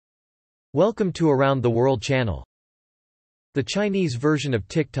Welcome to Around the World channel. The Chinese version of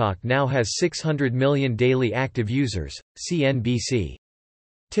TikTok now has 600 million daily active users, CNBC.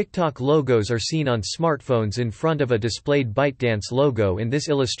 TikTok logos are seen on smartphones in front of a displayed ByteDance logo in this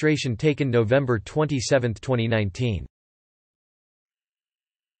illustration taken November 27, 2019.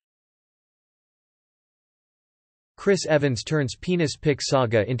 Chris Evans turns penis pic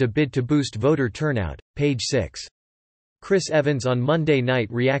saga into bid to boost voter turnout, page 6. Chris Evans on Monday night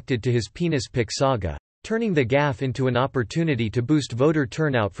reacted to his penis pic saga, turning the gaffe into an opportunity to boost voter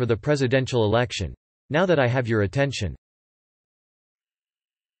turnout for the presidential election. Now that I have your attention.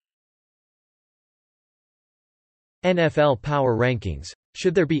 NFL Power Rankings.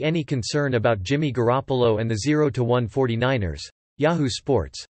 Should there be any concern about Jimmy Garoppolo and the 0-1 49ers? Yahoo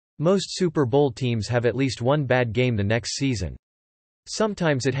Sports. Most Super Bowl teams have at least one bad game the next season.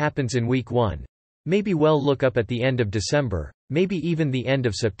 Sometimes it happens in week 1. Maybe well look up at the end of December, maybe even the end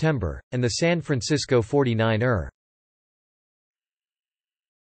of September, and the San Francisco 49ers.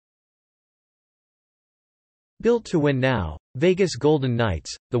 Built to win now, Vegas Golden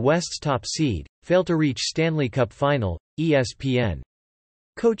Knights, the West's top seed, fail to reach Stanley Cup Final, ESPN.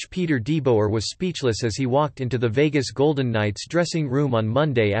 Coach Peter DeBoer was speechless as he walked into the Vegas Golden Knights dressing room on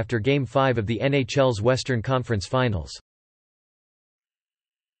Monday after Game 5 of the NHL's Western Conference Finals.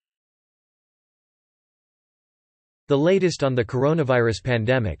 The latest on the coronavirus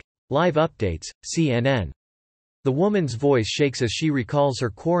pandemic. Live updates, CNN. The woman's voice shakes as she recalls her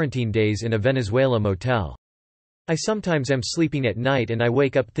quarantine days in a Venezuela motel. I sometimes am sleeping at night and I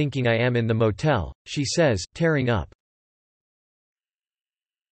wake up thinking I am in the motel, she says, tearing up.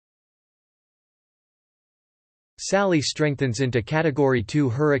 Sally strengthens into Category 2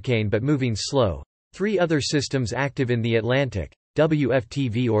 hurricane but moving slow. 3 other systems active in the Atlantic.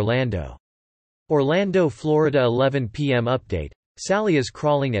 WFTV Orlando. Orlando, Florida 11 p.m. update. Sally is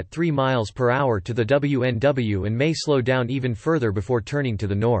crawling at 3 miles per hour to the WNW and may slow down even further before turning to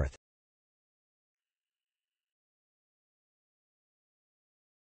the north.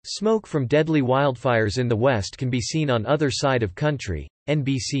 Smoke from deadly wildfires in the west can be seen on other side of country,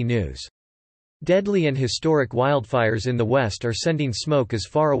 NBC News. Deadly and historic wildfires in the west are sending smoke as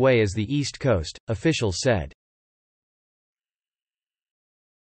far away as the east coast, officials said.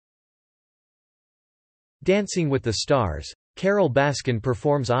 Dancing with the Stars. Carole Baskin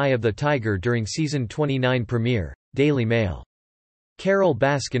performs Eye of the Tiger during Season 29 premiere, Daily Mail. Carole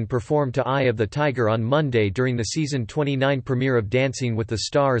Baskin performed to Eye of the Tiger on Monday during the Season 29 premiere of Dancing with the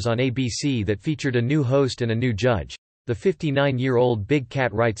Stars on ABC that featured a new host and a new judge, the 59-year-old big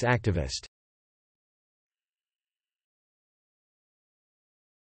cat rights activist.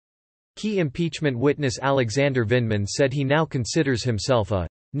 Key impeachment witness Alexander Vindman said he now considers himself a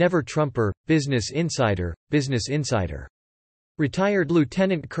Never Trumper. Business Insider. Retired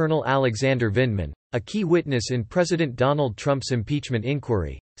Lieutenant Colonel Alexander Vindman, a key witness in President Donald Trump's impeachment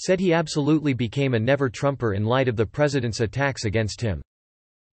inquiry, said he absolutely became a Never Trumper in light of the president's attacks against him.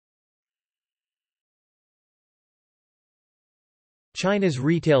 China's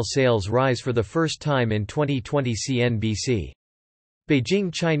retail sales rise for the first time in 2020. CNBC.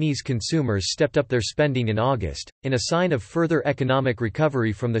 Beijing Chinese consumers stepped up their spending in August, in a sign of further economic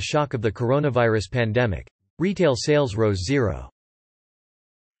recovery from the shock of the coronavirus pandemic. Retail sales rose 0.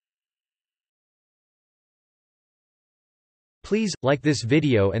 Please like this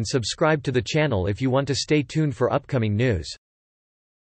video and subscribe to the channel if you want to stay tuned for upcoming news.